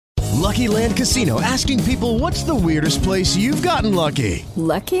Lucky Land Casino, asking people, what's the weirdest place you've gotten lucky?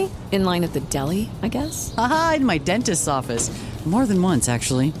 Lucky? In line at the deli, I guess? Aha, in my dentist's office. More than once,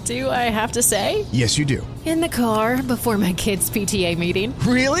 actually. Do I have to say? Yes, you do. In the car before my kids' PTA meeting.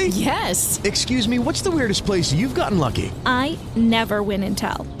 Really? Yes. Excuse me, what's the weirdest place you've gotten lucky? I never win and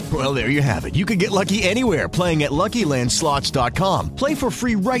tell. Well, there you have it. You can get lucky anywhere, playing at LuckyLandSlots.com. Play for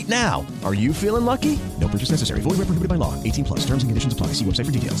free right now. Are you feeling lucky? No purchase necessary. Void where prohibited by law. 18 plus. Terms and conditions apply. See website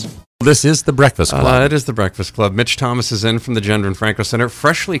for details. This is the Breakfast Club. It is the Breakfast Club. Mitch Thomas is in from the Gender and Franco Center.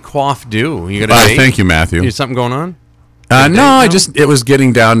 Freshly coiffed do. You got a date? Thank you, Matthew. You something going on? No, it was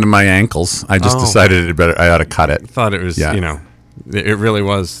getting down to my ankles. I just decided I ought to cut it. Thought it was, it really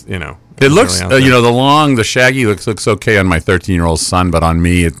was, It looks, the shaggy looks okay on my 13-year-old son, but on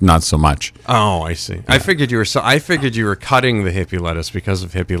me, it's not so much. Oh, I see. Yeah. I figured you were cutting the hippie lettuce because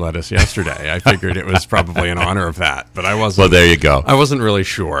of hippie lettuce yesterday. I figured it was probably in honor of that, but I wasn't. Well, there you go. I wasn't really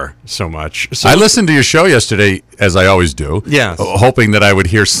sure so much. So, I listened to your show yesterday, as I always do. Yes. Hoping that I would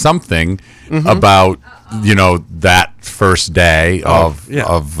hear something about that first day of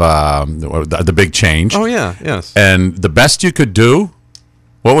the big change. Oh yeah, yes. And the best you could do.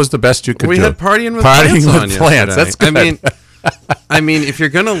 What was the best you could do? We had partying with plants. That's good. I mean, if you're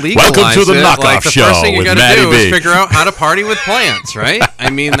going to legalize welcome to the knockoff the show first thing you got to do B. is figure out how to party with plants, right? I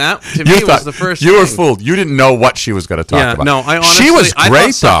mean, that to me was the first. You were fooled. You didn't know what she was going to talk about. No, I honestly, she was great. I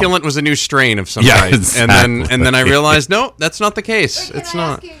thought succulent was a new strain of some type, exactly. and then I realized no, that's not the case. It's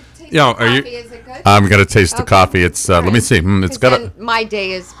not. Are you? Is it good? I'm going to taste the coffee. It's let me see. It's got my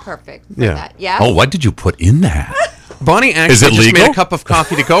day is perfect for that. Yeah. Oh, what did you put in that? Bonnie actually just made a cup of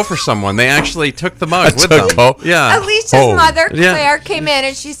coffee to go for someone. They actually took the mug with them. Yeah. Alicia's mother, Claire, came in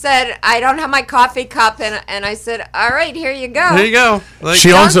and she said, I don't have my coffee cup. And I said, all right, here you go. Here you go.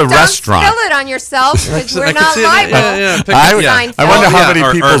 She owns a restaurant. Don't spill it on yourself because we're not liable. I wonder how many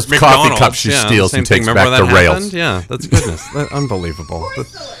people's coffee cups she steals and takes back the rails. Yeah, that's goodness. Unbelievable.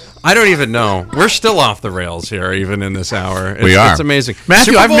 I don't even know. We're still off the rails here, even in this hour. We are. It's amazing.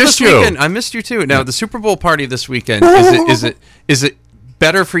 Matthew, I've missed you. I missed you too. Now, the Super Bowl party this weekend, is it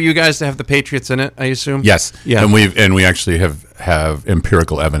better for you guys to have the Patriots in it, I assume? Yes. Yeah. And we actually have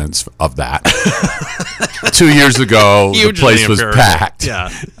empirical evidence of that. 2 years ago, the place was packed.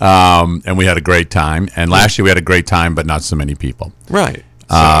 Yeah. And we had a great time. And last year we had a great time, but not so many people. Right.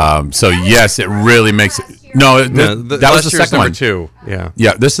 So yes, it really makes it. No, that was the second one. 2. Yeah.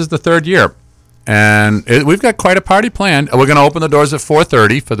 Yeah, this is the third year. And we've got quite a party planned. We're going to open the doors at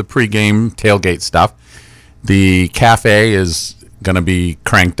 4:30 for the pregame tailgate stuff. The cafe is going to be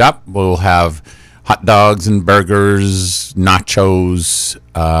cranked up. We'll have hot dogs and burgers, nachos.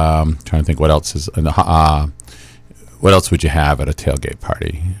 Trying to think what else is. What else would you have at a tailgate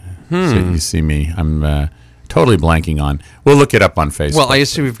party? So you see me. I'm totally blanking on. We'll look it up on Facebook. Well, I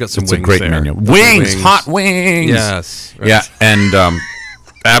assume we've got some wings. It's a great there. menu. Wings, hot wings. Yes. Right. Yeah, and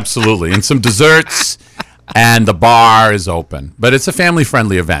absolutely, and some desserts. And the bar is open, but it's a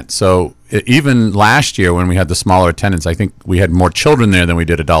family-friendly event. So even last year, when we had the smaller attendance, I think we had more children there than we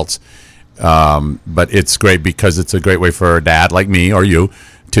did adults. But it's great because it's a great way for a dad like me or you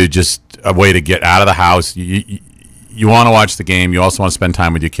to just a way to get out of the house. You want to watch the game. You also want to spend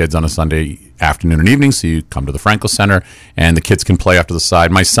time with your kids on a Sunday afternoon and evening, so you come to the Franco Center, and the kids can play off to the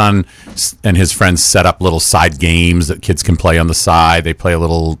side. My son and his friends set up little side games that kids can play on the side. They play a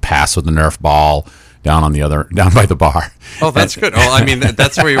little pass with the Nerf ball down by the bar. Oh, that's good. Well, I mean,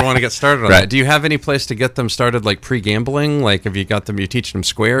 that's where you want to get started on that. Do you have any place to get them started, like pre-gambling? Like, have you got them, you teach them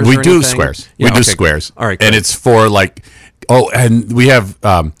squares? We do squares. Yeah, we do squares. All right, good. And it's for and we have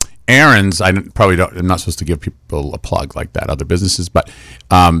Aaron's. I'm not supposed to give people a plug like that, other businesses, but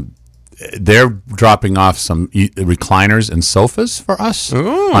they're dropping off some recliners and sofas for us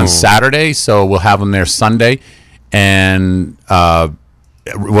on Saturday, so we'll have them there Sunday, and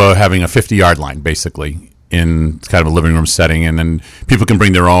we're having a 50-yard line, basically, in kind of a living room setting, and then people can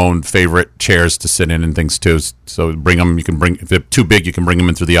bring their own favorite chairs to sit in and things, too. So bring them. You can bring, if they're too big, you can bring them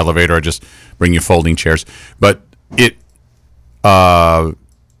in through the elevator or just bring your folding chairs. But it's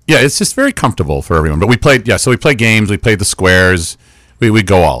just very comfortable for everyone. But we played games, we played the squares, we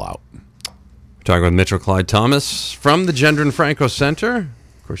go all out. We're talking with Mitchell Clyde Thomas from the Gender and Franco Center. Of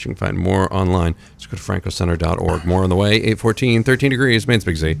course, you can find more online. Just go to francocenter.org. More on the way. 8:14, 13 degrees, Maine's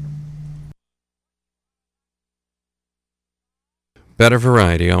Big Z. Better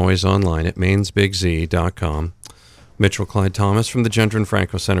variety, always online at mainsbigz.com. Mitchell Clyde Thomas from the Gender and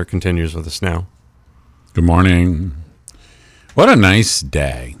Franco Center continues with us now. Good morning. What a nice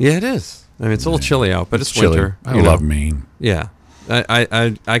day. Yeah, it is. I mean, it's a little chilly out, but it's chilly. winter. I love Maine. Yeah.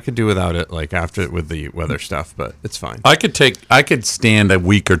 I could do without it, like after with the weather stuff, but it's fine. I could stand a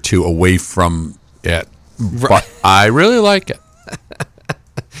week or two away from it, but I really like it.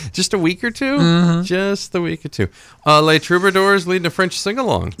 Just a week or two? Mm-hmm. Just a week or two. Les Troubadours leading a French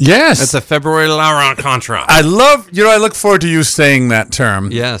sing-along. Yes. It's a February La Rencontre. I look forward to you saying that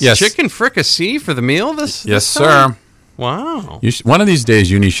term. Yes. Chicken fricassee for the meal this Yes, time? sir. Wow. One of these days,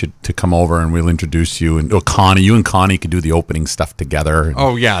 you need to come over and we'll introduce you. And you and Connie could do the opening stuff together.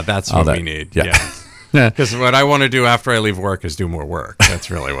 Oh, yeah, that's what we need. Yeah. Because what I want to do after I leave work is do more work. That's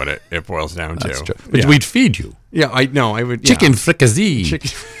really what it boils down to. That's true. But we'd feed you. Yeah, I know. I would. Chicken fricassee.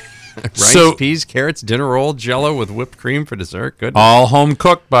 Rice, peas, carrots, dinner roll, Jell-O with whipped cream for dessert. Good. All home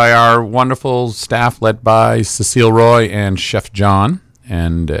cooked by our wonderful staff led by Cecile Roy and Chef John.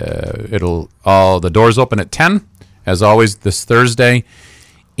 And the doors open at 10, as always, this Thursday.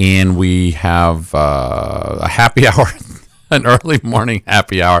 And we have a happy hour, an early morning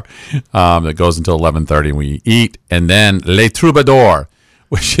happy hour that goes until 11:30. And we eat. And then Les Troubadours,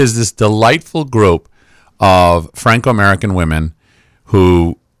 which is this delightful group of Franco-American women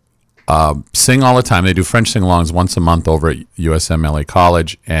who sing all the time. They do French sing-alongs once a month over at USM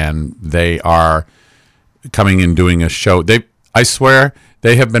College, and they are coming and doing a show. I swear,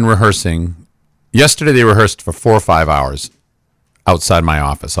 they have been rehearsing. Yesterday, they rehearsed for 4 or 5 hours outside my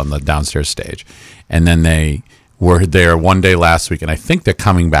office on the downstairs stage, and then they were there one day last week, and I think they're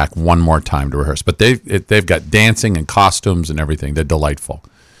coming back one more time to rehearse. But they've got dancing and costumes and everything. They're delightful.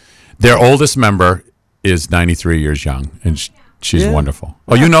 Their oldest member is 93 years young, and she's wonderful.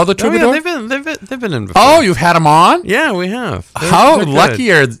 Oh, you know the Troubadour? Yeah, they've been in before. Oh, you've had them on? Yeah, we have. How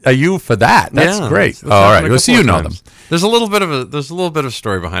lucky are you for that? That's great. All right, so you know them. There's a little bit of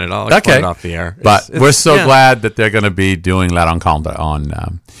story behind it. I'll explain it off the air. But we're so glad that they're going to be doing La Rencontre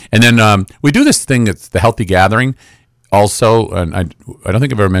on. And then we do this thing that's the Healthy Gathering. Also, and I don't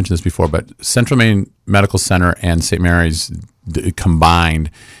think I've ever mentioned this before, but Central Maine Medical Center and St. Mary's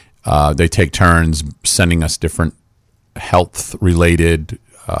combined, they take turns sending us different health-related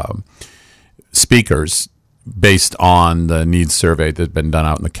speakers based on the needs survey that's been done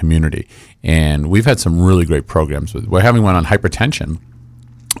out in the community. And we've had some really great programs. We're having one on hypertension,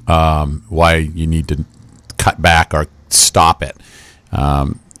 why you need to cut back or stop it,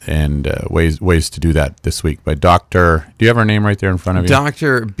 and ways to do that this week. By Dr. Do you have her name right there in front of you?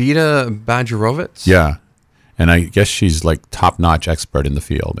 Dr. Bita Bajarovitz? Yeah. And I guess she's like top-notch expert in the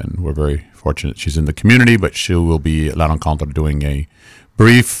field, and we're very fortunate she's in the community, but she will be at La Rencontre doing a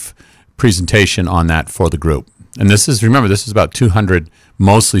brief presentation on that for the group. And this is about 200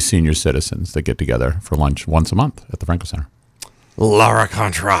 mostly senior citizens that get together for lunch once a month at the Franco Center. La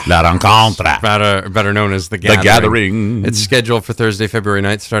Rencontre. La Rencontre. Better known as The Gathering. The Gathering. It's scheduled for Thursday, February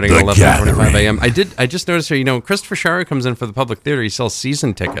 9th, starting at 11:25 a.m. I just noticed here, Christopher Shire comes in for the public theater. He sells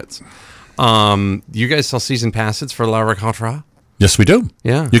season tickets. You guys sell season passes for La Rencontre? Yes, we do.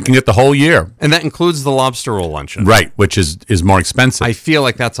 Yeah. You can get the whole year. And that includes the lobster roll luncheon. Right, which is more expensive. I feel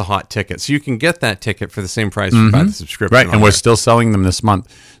like that's a hot ticket. So you can get that ticket for the same price you buy the subscription. Right, and we're still selling them this month.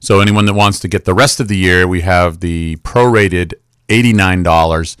 So anyone that wants to get the rest of the year, we have the prorated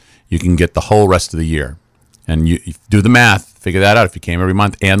 $89. You can get the whole rest of the year. And you do the math, figure that out. If you came every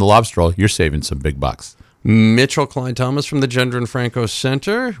month and the lobster roll, you're saving some big bucks. Mitchell Clyde Thomas from the Gender and Franco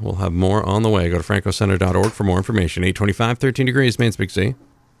Center. We'll have more on the way. Go to francocenter.org for more information. 825, 13 degrees, Maine's Big Z.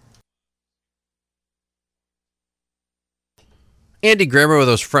 Andy Graber with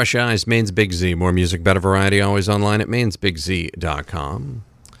those fresh eyes, Maine's Big Z. More music, better variety, always online at mainsbigz.com.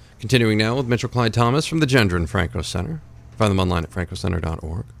 Continuing now with Mitchell Clyde Thomas from the Gender and Franco Center. Find them online at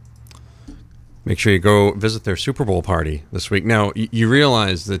francocenter.org. Make sure you go visit their Super Bowl party this week. Now, you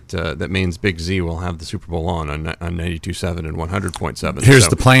realize that Maine's Big Z will have the Super Bowl on 92.7 and 100.7. Here's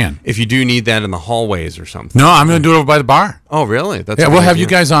the plan. If you do need that in the hallways or something. No, I'm going to do it over by the bar. Oh, really? We'll have you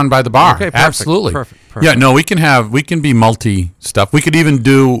guys on by the bar. Okay, perfect, absolutely. Perfect. Yeah, no, we can be multi stuff. We could even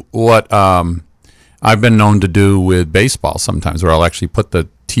do what I've been known to do with baseball sometimes, where I'll actually put the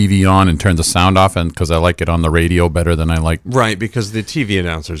TV on and turn the sound off, and because I like it on the radio better than I like. Right, because the TV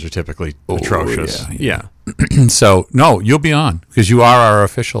announcers are typically atrocious. Yeah. So no, you'll be on because you are our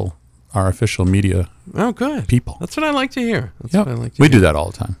official media. Oh, good people. That's what I like to hear. We do that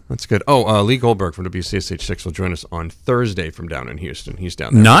all the time. That's good. Oh, Lee Goldberg from WCSH6 will join us on Thursday from down in Houston. He's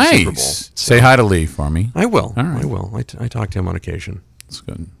down there. Nice. For the Super Bowl. Say hi to Lee for me. I will. All right. I will. I talk to him on occasion. That's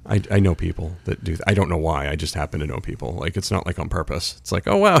good. I know people that do. I don't know why. I just happen to know people. Like, it's not like on purpose. It's like,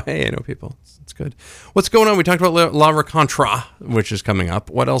 oh, wow, hey, I know people. It's good. What's going on? We talked about La Rencontre, which is coming up.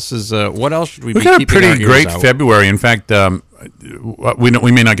 What else is? What else should we be keeping our ears out? We got a pretty great February. In fact,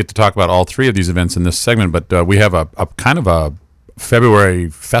 we may not get to talk about all three of these events in this segment, but we have a kind of a February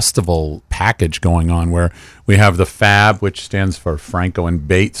festival package going on where we have the FAB, which stands for Franco and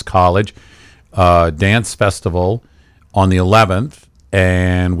Bates College Dance Festival on the 11th,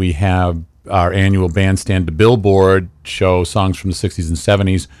 and we have our annual Bandstand to Billboard show songs from the 60s and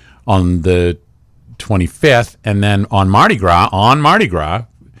 70s on the 25th, and then on Mardi Gras,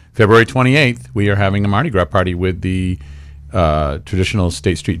 February 28th, we are having a Mardi Gras party with the traditional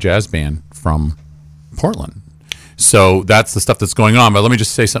State Street Jazz Band from Portland. So that's the stuff that's going on. But let me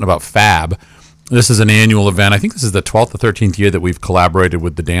just say something about FAB. This is an annual event. I think this is the 12th or 13th year that we've collaborated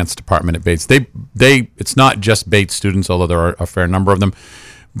with the dance department at Bates. It's not just Bates students, although there are a fair number of them,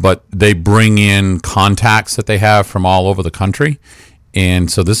 but they bring in contacts that they have from all over the country. And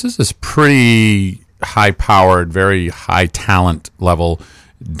so this is this pretty high-powered, very high talent level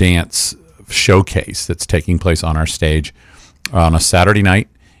dance showcase that's taking place on our stage on a Saturday night.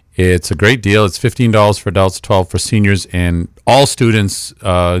 It's a great deal. It's $15 for adults, $12 for seniors, and all students,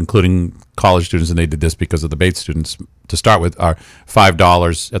 including college students, and they did this because of the Bates students to start with, are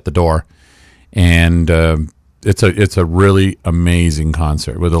 $5 at the door. And it's a really amazing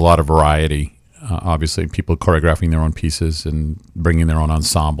concert with a lot of variety. Obviously, people choreographing their own pieces and bringing their own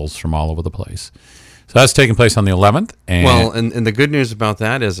ensembles from all over the place. So that's taking place on the 11th. And and the good news about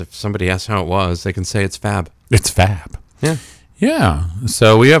that is if somebody asks how it was, they can say it's FAB. It's FAB. Yeah. Yeah.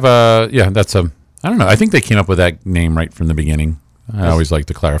 So we have I don't know. I think they came up with that name right from the beginning. I always like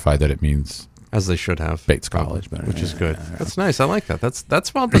to clarify that it means... As they should have. Bates College. Which is good. That's nice. I like that.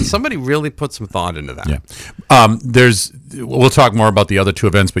 That's well done. Somebody really put some thought into that. Yeah. We'll talk more about the other two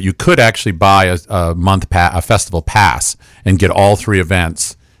events, but you could actually buy a festival pass and get all three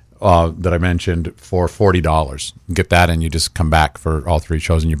events that I mentioned for $40. Get that, and you just come back for all three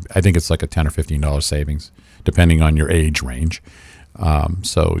shows, and I think it's like a $10 or $15 savings, depending on your age range.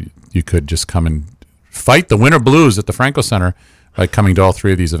 So you could just come and fight the winter blues at the Franco Center by coming to all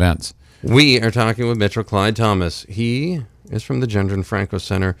three of these events. We are talking with Mitchell Clyde Thomas. He is from the Gendron Franco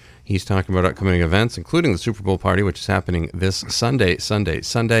Center. He's talking about upcoming events, including the Super Bowl party, which is happening this Sunday.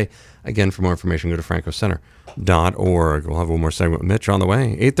 Again, for more information, go to francocenter.org. We'll have one more segment with Mitch on the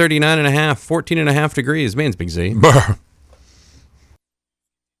way. 8:39.5, 14.5 degrees. Means Big Z. Brr.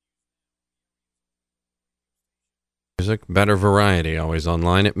 Music, better variety. Always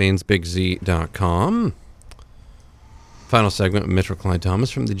online at mainsbigz.com. Final segment with Mitchell Clyde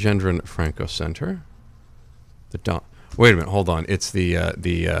Thomas from the Gendron Franco Center. Wait a minute, hold on. It's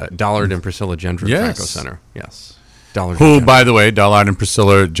the Dollard and Priscilla Gendron Franco Center. Yes. Who, by the way, Dollard and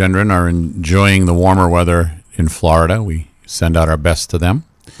Priscilla Gendron are enjoying the warmer weather in Florida. We send out our best to them.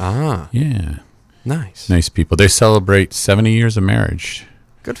 Ah. Yeah. Nice. Nice people. They celebrate 70 years of marriage.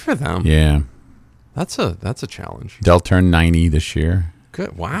 Good for them. Yeah. That's a challenge. They'll turn 90 this year.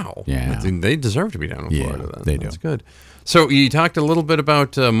 Good. Wow. Yeah. They deserve to be down in Florida then. They do. That's good. So you talked a little bit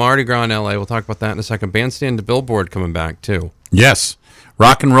about Mardi Gras in L.A. We'll talk about that in a second. Bandstand to Billboard coming back, too. Yes.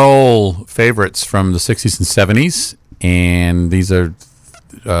 Rock and roll favorites from the 60s and 70s. And these are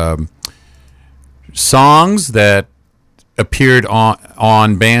songs that appeared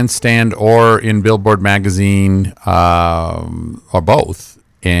on Bandstand or in Billboard magazine or both.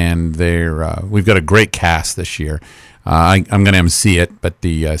 And we've got a great cast this year. I'm going to MC it, but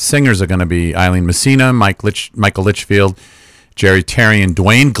the singers are going to be Eileen Messina, Michael Litchfield, Jerry Terry, and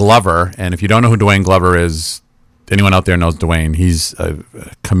Dwayne Glover. And if you don't know who Dwayne Glover is, anyone out there knows Dwayne. He's a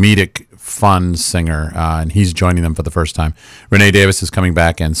comedic, fun singer, and he's joining them for the first time. Renee Davis is coming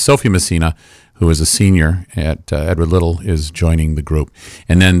back, and Sophie Messina, who is a senior at Edward Little, is joining the group.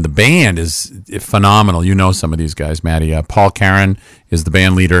 And then the band is phenomenal. You know some of these guys, Maddie. Paul Caron is the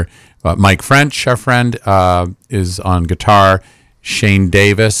band leader. Mike French, our friend, is on guitar. Shane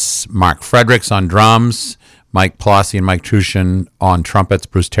Davis, Mark Fredericks on drums. Mike Pelosi and Mike Trushin on trumpets.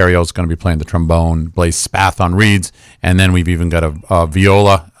 Bruce Theriault is going to be playing the trombone. Blaze Spath on reeds. And then we've even got a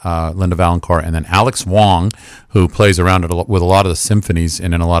viola, Linda Valancourt, and then Alex Wong, who plays around with a lot of the symphonies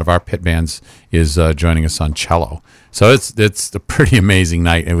and in a lot of our pit bands, is joining us on cello. So it's a pretty amazing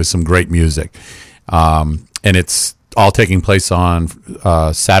night. It was some great music. And it's all taking place on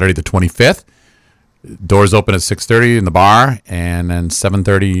Saturday the 25th. Doors open at 6:30 in the bar, and then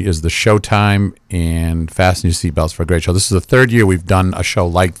 7:30 is the show time, and fasten your seatbelts for a great show. This is the third year we've done a show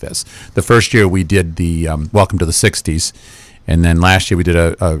like this. The first year we did the Welcome to the 60s, and then last year we did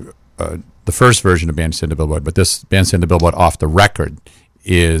the first version of Bandstand to Billboard, but this Bandstand to Billboard off the record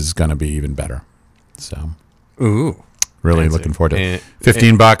is going to be even better. So, ooh, really looking forward to it.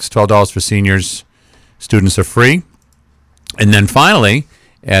 $15, $12 for seniors. Students are free. And then finally,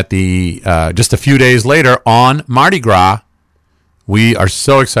 at the just a few days later on Mardi Gras, we are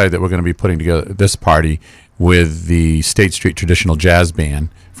so excited that we're going to be putting together this party with the State Street Traditional Jazz Band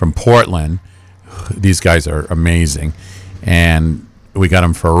from Portland. These guys are amazing, and we got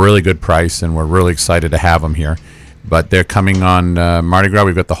them for a really good price, and we're really excited to have them here. But they're coming on Mardi Gras.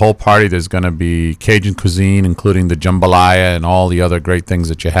 We've got the whole party. There's going to be Cajun cuisine, including the jambalaya and all the other great things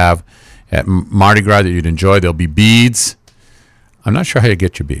that you have at Mardi Gras that you'd enjoy. There'll be beads. I'm not sure how you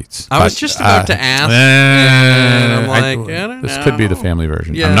get your beads. I was just about to ask. And I'm like, I don't this know. could be the family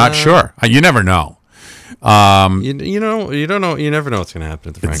version. Yeah. I'm not sure. You never know. You don't know. You never know what's going to happen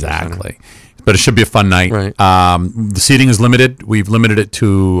at the Franco Exactly. But it should be a fun night. Right. The seating is limited. We've limited it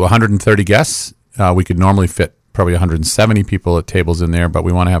to 130 guests. We could normally fit probably 170 people at tables in there, but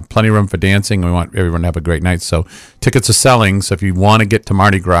we want to have plenty of room for dancing. We want everyone to have a great night. So tickets are selling. So if you want to get to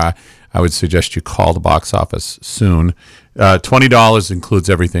Mardi Gras, I would suggest you call the box office soon. $20 includes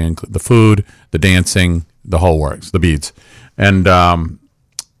everything, the food, the dancing, the whole works, the beads. And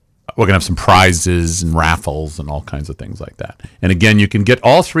we're going to have some prizes and raffles and all kinds of things like that. And again, you can get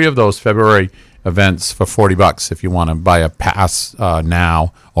all three of those February events for $40 if you want to buy a pass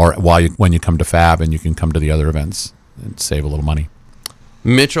now or when you come to Fab, and you can come to the other events and save a little money.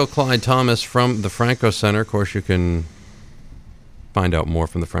 Mitchell Clyde Thomas from the Franco Center. Of course, you can find out more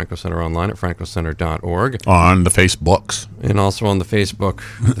from the Franco Center online at francocenter.org. On the Facebooks. And also on the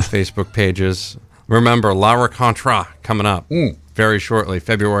Facebook pages. Remember, La Rencontre coming up very shortly,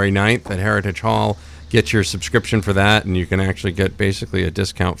 February 9th at Heritage Hall. Get your subscription for that, and you can actually get basically a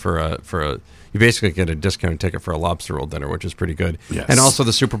discount you basically get a discount ticket for a lobster roll dinner, which is pretty good. Yes. And also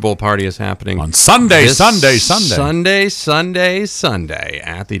the Super Bowl party is happening on Sunday at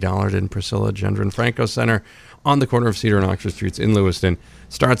the Dollard and Priscilla Gendron Franco Center on the corner of Cedar and Oxford Streets in Lewiston.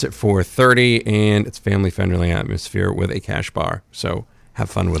 Starts at 4:30, and it's family-friendly atmosphere with a cash bar. So have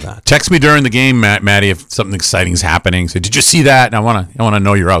fun with that. Text me during the game, Maddie, if something exciting is happening. Say, did you see that? And I want to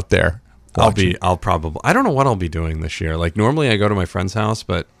know you're out there. I don't know what I'll be doing this year. Like normally I go to my friend's house,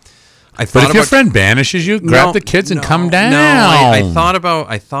 but if your friend banishes you, grab the kids and come down. I thought about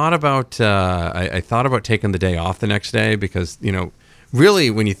taking the day off the next day because, really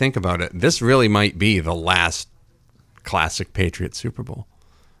when you think about it, this really might be the last classic Patriot Super Bowl.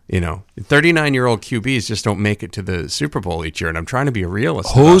 39-year-old QBs just don't make it to the Super Bowl each year, and I'm trying to be a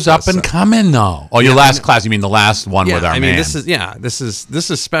realist. Who's up and coming though? Oh, your last class? You mean the last one with our man? This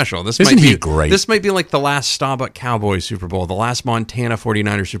is special. Isn't he great? This might be like the last Staubach Cowboys Super Bowl, the last Montana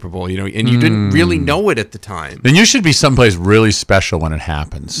 49ers Super Bowl. And you didn't really know it at the time. Then you should be someplace really special when it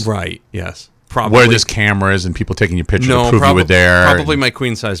happens. Right? Yes. Probably. Where there's cameras and people taking your picture to prove you were there. Probably my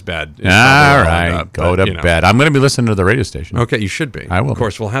queen-size bed. All right, go to bed. I'm going to be listening to the radio station. Okay, you should be. I will. Of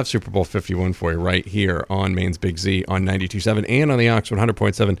course, we'll have Super Bowl 51 for you right here on Maine's Big Z on 92.7 and on the Ox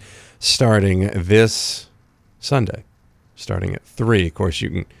 100.7 starting this Sunday, starting at 3. Of course, you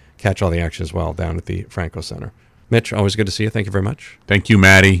can catch all the action as well down at the Franco Center. Mitch, always good to see you. Thank you very much. Thank you,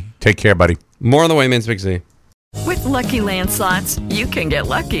 Maddie. Take care, buddy. More on the way, Maine's Big Z. With Lucky Land Slots, you can get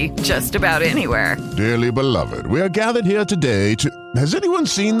lucky just about anywhere. Dearly beloved, we are gathered here today to... Has anyone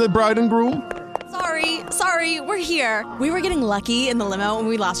seen the bride and groom? Sorry, we're here. We were getting lucky in the limo and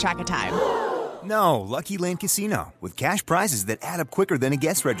we lost track of time. No, Lucky Land Casino, with cash prizes that add up quicker than a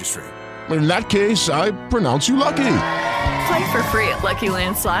guest registry. In that case, I pronounce you lucky. Play for free at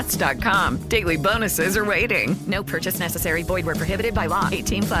LuckyLandSlots.com. Daily bonuses are waiting. No purchase necessary. Void where prohibited by law.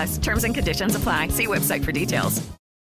 18+. Terms and conditions apply. See website for details.